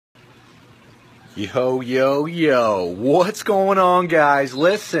Yo, yo, yo. What's going on, guys?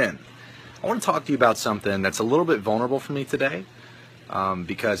 Listen, I want to talk to you about something that's a little bit vulnerable for me today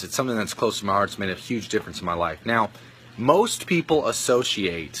because it's something that's close to my heart. It's made a huge difference in my life. Now, most people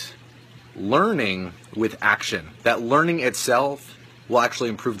associate learning with action. That learning itself will actually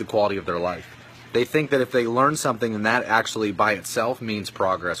improve the quality of their life. They think that if they learn something, then that actually by itself means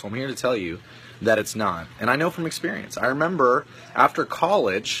progress. Well, I'm here to tell you that it's not. And I know from experience. I remember after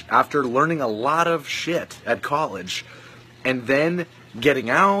college, after learning a lot of shit at college, and then getting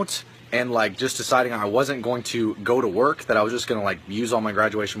out and like just deciding I wasn't going to go to work, that I was just going to like use all my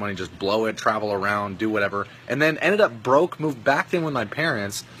graduation money, just blow it, travel around, do whatever, and then ended up broke, moved back in with my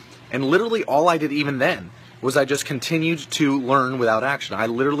parents, and literally all I did even then was I just continued to learn without action. I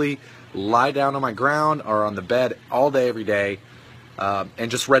literally lie down on my ground or on the bed all day, every day, and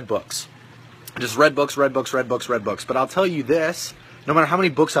just read books. Just read books. But I'll tell you this, no matter how many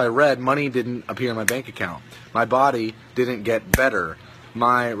books I read, money didn't appear in my bank account. My body didn't get better.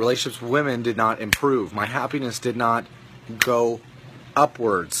 My relationships with women did not improve. My happiness did not go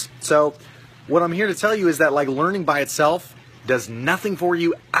upwards. So what I'm here to tell you is that like learning by itself does nothing for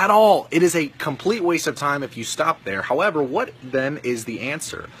you at all. It is a complete waste of time if you stop there. However, what then is the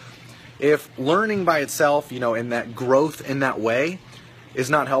answer? If learning by itself, in that growth in that way is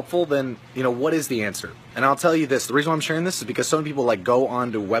not helpful, then, what is the answer? And I'll tell you this, the reason why I'm sharing this is because some people like go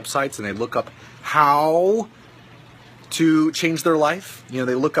onto websites and they look up how to change their life.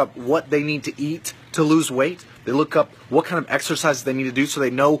 They look up what they need to eat to lose weight. They look up what kind of exercises they need to do so they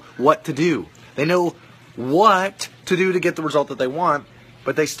know what to do. They know what to do to get the result that they want,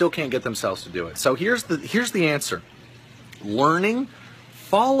 but they still can't get themselves to do it. So here's the answer. Learning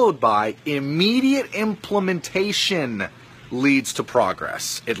followed by immediate implementation leads to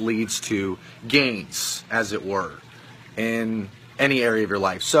progress. It leads to gains, as it were, in any area of your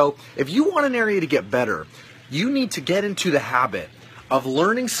life. So if you want an area to get better, you need to get into the habit of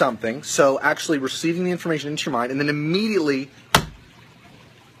learning something, so actually receiving the information into your mind, and then immediately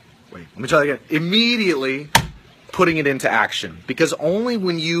putting it into action. Because only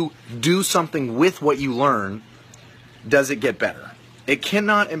when you do something with what you learn does it get better. It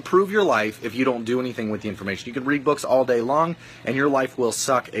cannot improve your life if you don't do anything with the information. You can read books all day long, and your life will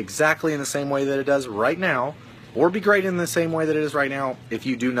suck exactly in the same way that it does right now, or be great in the same way that it is right now if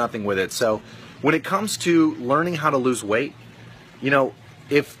you do nothing with it. So when it comes to learning how to lose weight,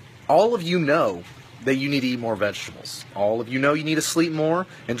 if all of you know that you need to eat more vegetables, all of you know you need to sleep more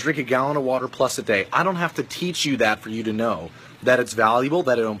and drink a gallon of water plus a day, I don't have to teach you that for you to know that it's valuable,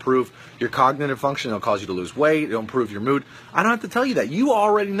 that it'll improve your cognitive function, it'll cause you to lose weight, it'll improve your mood. I don't have to tell you that. You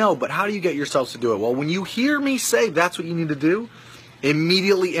already know, but how do you get yourselves to do it? Well, when you hear me say that's what you need to do,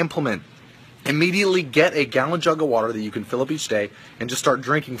 immediately implement. Immediately get a gallon jug of water that you can fill up each day and just start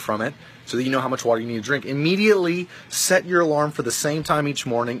drinking from it so that you know how much water you need to drink. Immediately set your alarm for the same time each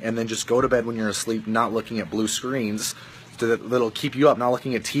morning and then just go to bed when you're asleep, not looking at blue screens that'll keep you up, not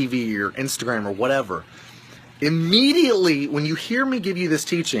looking at TV or Instagram or whatever. Immediately, when you hear me give you this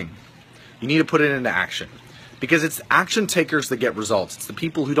teaching, you need to put it into action. Because it's action takers that get results. It's the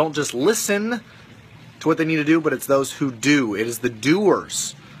people who don't just listen to what they need to do, but it's those who do. It is the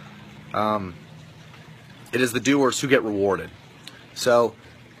doers. It is the doers who get rewarded. So,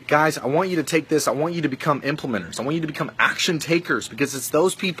 guys, I want you to take this. I want you to become implementers. I want you to become action takers, because it's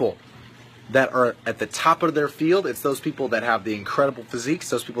those people that are at the top of their field. It's those people that have the incredible physiques,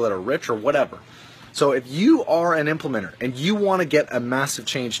 those people that are rich or whatever. So if you are an implementer and you want to get a massive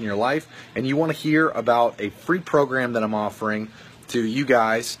change in your life and you want to hear about a free program that I'm offering to you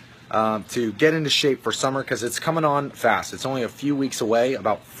guys to get into shape for summer, because it's coming on fast. It's only a few weeks away,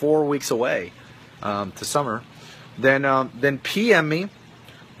 about 4 weeks away to summer. Then PM me,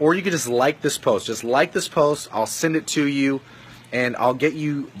 or you can just like this post. Just like this post. I'll send it to you, and I'll get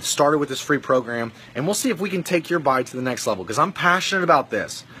you started with this free program, and we'll see if we can take your body to the next level, because I'm passionate about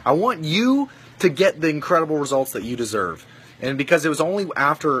this. I want you to get the incredible results that you deserve. And because it was only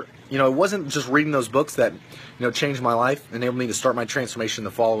after, it wasn't just reading those books that, changed my life, enabled me to start my transformation the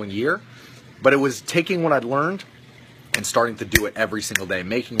following year, but it was taking what I'd learned and starting to do it every single day,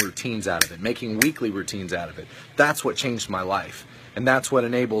 making routines out of it, making weekly routines out of it. That's what changed my life. And that's what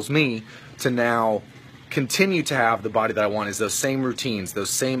enables me to now continue to have the body that I want, is those same routines,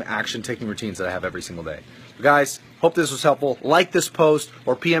 those same action-taking routines that I have every single day. But guys, hope this was helpful. Like this post,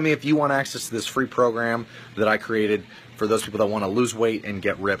 or PM me if you want access to this free program that I created for those people that want to lose weight and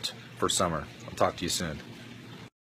get ripped for summer. I'll talk to you soon.